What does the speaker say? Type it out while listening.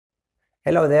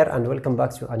Hello there and welcome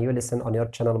back to a new lesson on your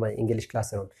channel, My English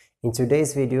Classroom. In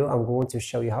today's video, I'm going to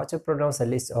show you how to pronounce a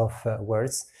list of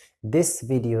words. This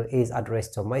video is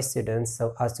addressed to my students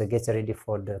so as to get ready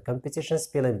for the competition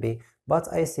spelling bee,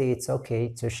 but I say it's okay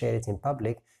to share it in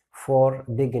public for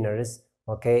beginners,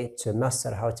 okay, to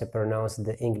master how to pronounce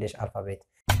the English alphabet.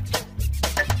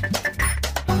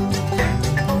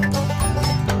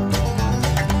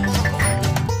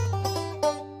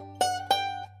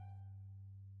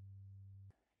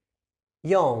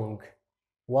 Young,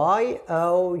 Y-O-U-N-G,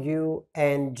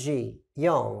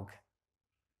 young.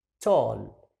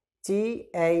 Tall,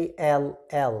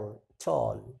 T-A-L-L,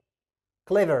 tall.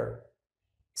 Clever,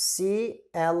 C-L-E-V-E-R,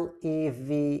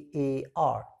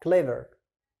 clever.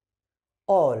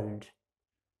 Old,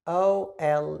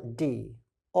 O-L-D,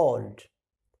 old.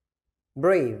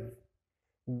 Brave,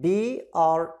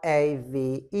 B-R-A-V-E,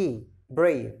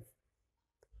 brave.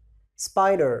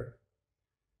 Spider,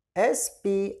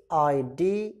 S-P-I-D-E-R,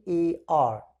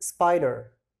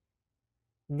 spider.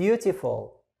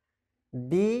 Beautiful,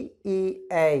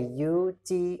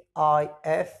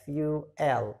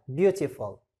 B-E-A-U-T-I-F-U-L,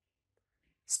 beautiful.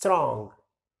 Strong,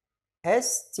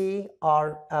 S-T-R-O-N-G,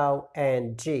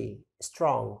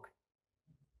 strong.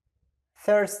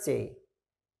 Thirsty,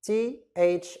 T-H-I-R-S-T-Y,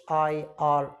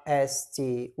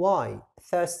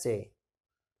 thirsty.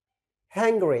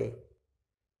 Hungry,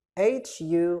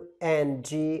 H-U-N-G-R-Y,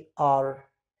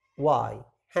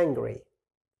 hungry.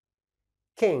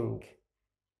 King,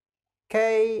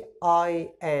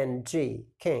 K-I-N-G,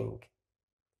 king.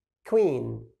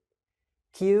 Queen,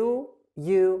 Q-U-E-E-N,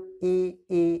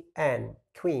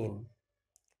 queen.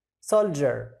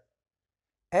 Soldier,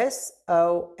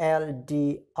 S-O-L-D-I-E-R,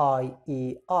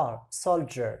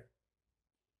 soldier.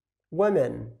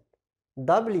 Women,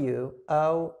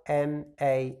 W-O-M-A-N,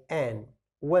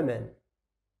 women.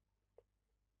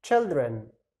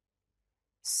 Children,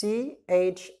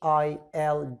 C-H-I-L-D-R-E-N,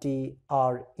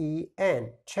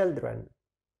 children.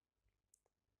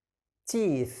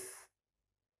 Teeth,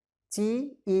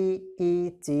 T-E-E-T-H,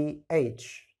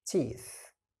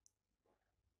 teeth.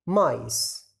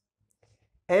 Mice,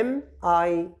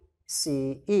 M-I-C-E,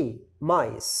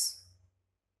 mice.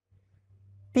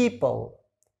 People,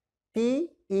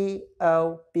 P-E-O-P-L-E,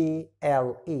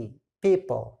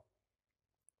 people.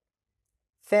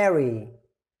 Fairy,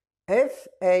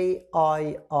 F-A-I-R-Y,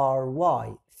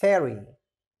 fairy.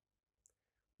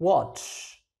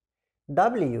 Watch,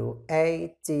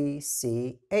 W-A-T-C-H,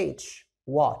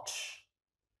 watch.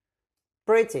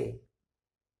 Pretty,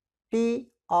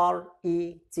 P-R-E-T-T-Y,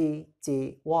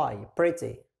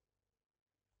 pretty.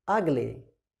 Ugly,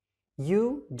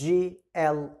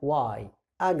 U-G-L-Y,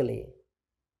 ugly.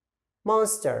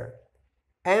 Monster,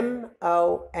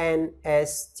 M-O-N-S-T-E-R,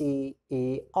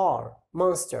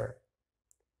 monster.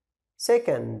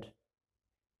 Second,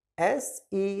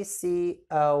 S-E-C-O-N-D,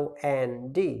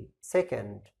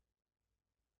 second.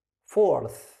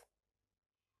 Fourth,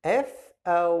 F-O-U-R-T-H,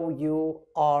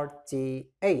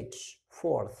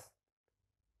 fourth.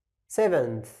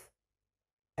 Seventh,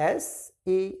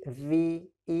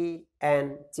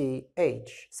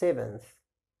 S-E-V-E-N-T-H, seventh.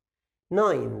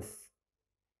 Ninth,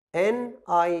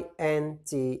 N-I-N-T-H,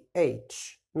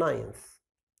 ninth.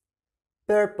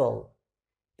 Purple,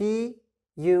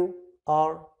 P-U-R-P-L-E,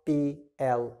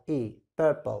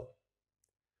 purple.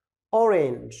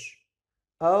 Orange,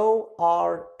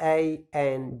 O-R-A-N-G-E,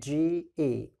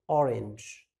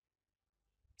 orange.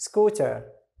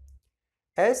 Scooter,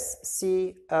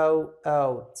 S-C-O-O-T-E-R,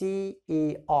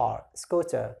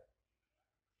 scooter.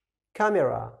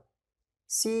 Camera,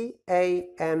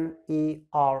 C-A-M-E-R-A,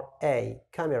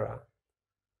 camera.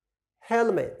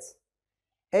 Helmet,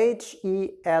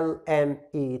 H-E-L-M-E-T,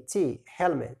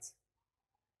 helmet.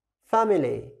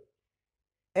 Family,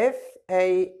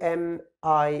 F-A-M-I-L-Y,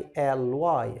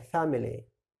 family.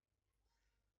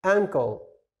 Uncle,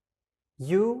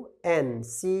 U-N-C-L-E,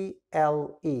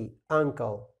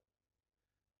 uncle.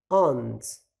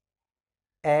 Aunt,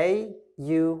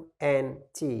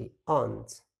 A-U-N-T,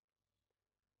 aunt.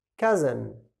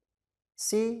 Cousin,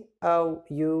 C-O-U-S-I-N,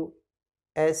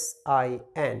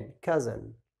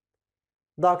 cousin.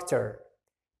 Doctor,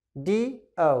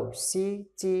 D-O-C-T-O-R,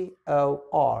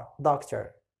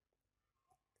 doctor.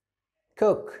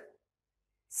 Cook,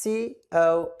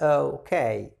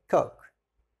 C-O-O-K, cook.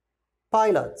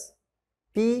 Pilot,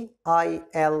 P-I-L-O-T,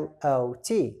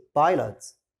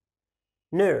 pilot.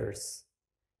 Nurse,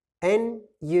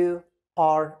 N-U-R-S-E,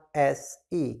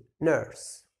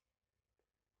 nurse.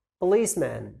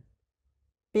 Policeman,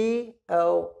 P-O-L-I-C-E-M-A-N,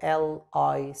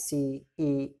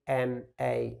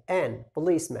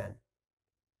 policeman.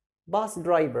 Bus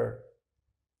driver,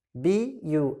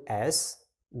 B-U-S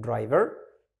driver,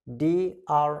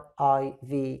 D-R-I-V-E-R,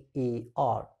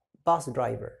 bus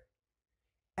driver.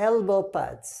 Elbow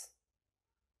pads,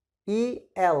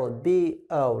 E-L-B-O-W,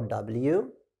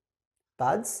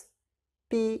 pads,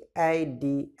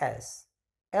 P-A-D-S,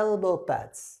 elbow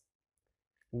pads.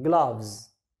 Gloves,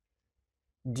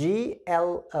 G-L-O-V-E-S,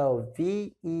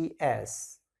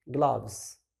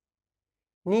 gloves.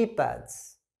 Knee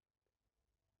pads,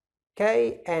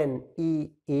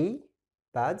 K-N-E-E,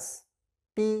 pads,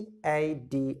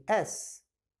 P-A-D-S,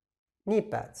 knee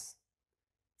pads.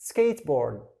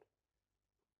 Skateboard,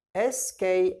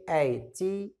 S-K-A-T-E-B-O-A-R-D,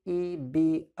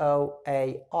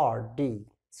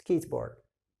 skateboard.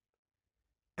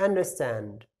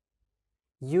 Understand,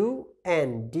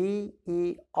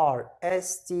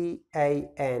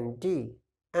 U-N-D-E-R-S-T-A-N-D,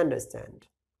 understand.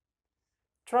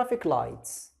 Traffic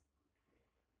lights,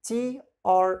 T-R-F-F-I-C,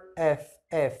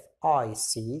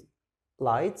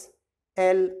 lights,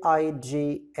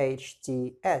 L-I-G-H-T-S,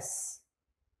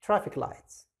 traffic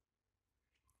lights.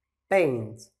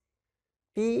 Paint,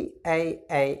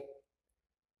 P-A-I-N-T,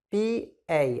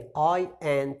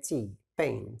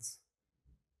 paint.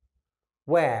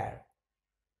 Wear,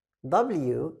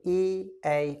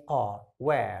 W-E-A-R,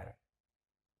 wear.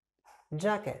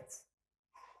 Jacket,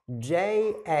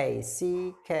 J-A-C-K-E-T,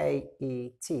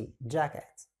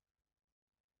 jacket.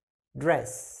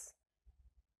 Dress,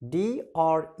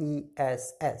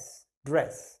 D-R-E-S-S,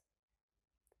 dress.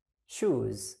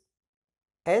 Shoes,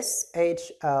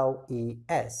 S-H-O-E-S,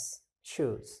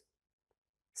 shoes.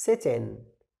 Sitting,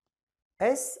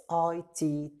 S-I-T-T-I-N-G,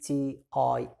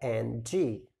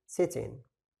 sitting.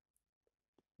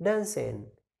 Dancing,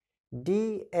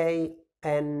 D-A-N-C-I-N-G,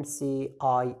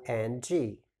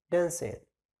 dancing.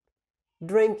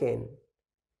 Drinking,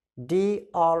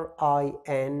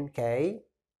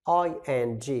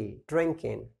 D-R-I-N-K-I-N-G,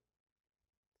 drinking.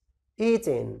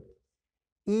 Eating,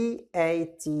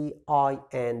 E-A-T-I-N-G,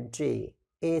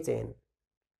 eating.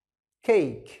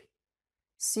 Cake,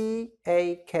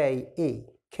 C-A-K-E,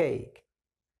 cake.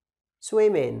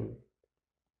 Swimming,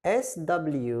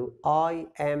 S-W-I-M-M-I-N-G,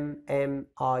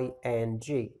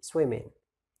 swimming.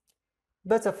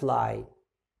 Butterfly,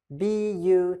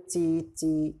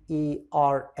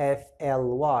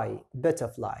 B-U-T-T-E-R-F-L-Y,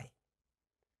 butterfly.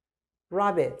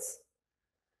 Rabbit,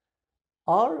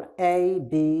 R-A-B-B-I-T,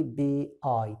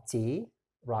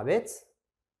 rabbit.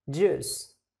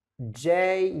 Juice,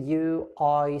 J-U-I-C-E,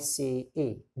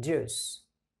 juice.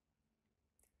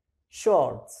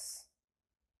 Shorts,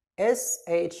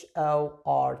 S-H-O-R-T-S,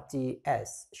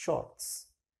 shorts.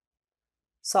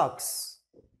 Socks,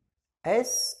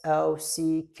 S-O-C-K-S,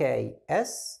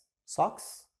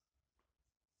 socks.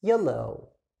 Yellow,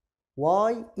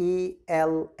 Y-E-L-L-O-W,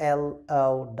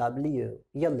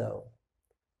 yellow.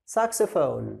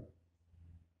 Saxophone,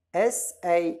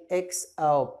 S-A-X-O-P-H-O-N-E,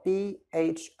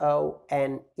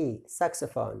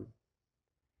 saxophone.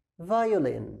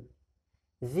 Violin,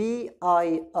 V-I-O-L-I-N,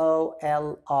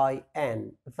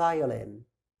 violin.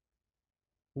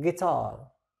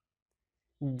 Guitar,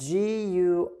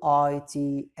 G-U-I-T-A-R,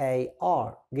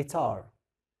 guitar.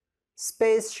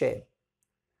 Spaceship,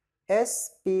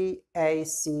 S-P-A-C-E-S-H-I-P,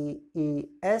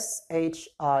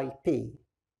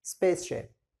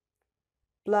 spaceship.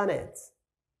 Planet,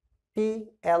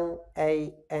 P-L-A-N-E-T,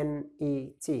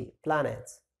 planet.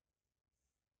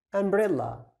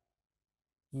 Umbrella,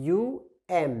 U-M-B-R-E-L-L-A,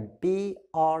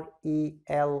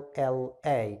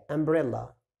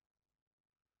 umbrella.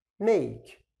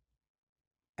 Make,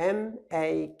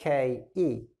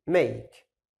 M-A-K-E, make.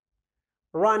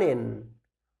 Running,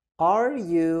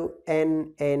 R-U-N-N-I-N-G,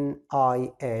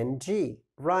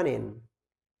 running.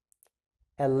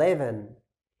 11,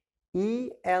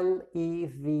 E-L-E-V-E-N,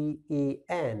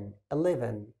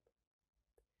 11.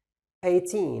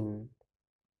 18,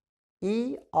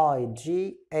 E-I-G-H-T-E-E-N,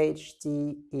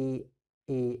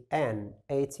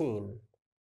 18.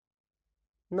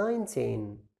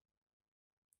 19,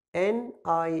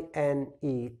 N-I-N-E-T-E-E-N,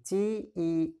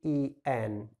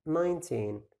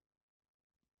 19.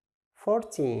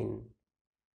 14,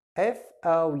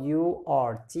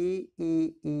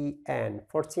 F-O-U-R-T-E-E-N,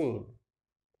 14.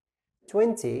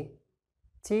 20,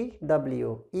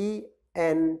 T-W-E-N-T-Y,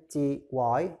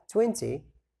 20.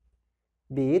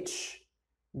 Beach,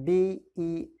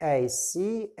 B-E-A-C-H,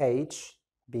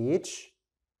 beach.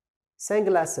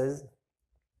 Sunglasses,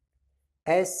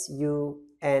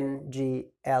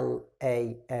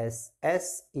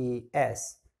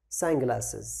 S-U-N-G-L-A-S-S-E-S,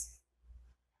 sunglasses.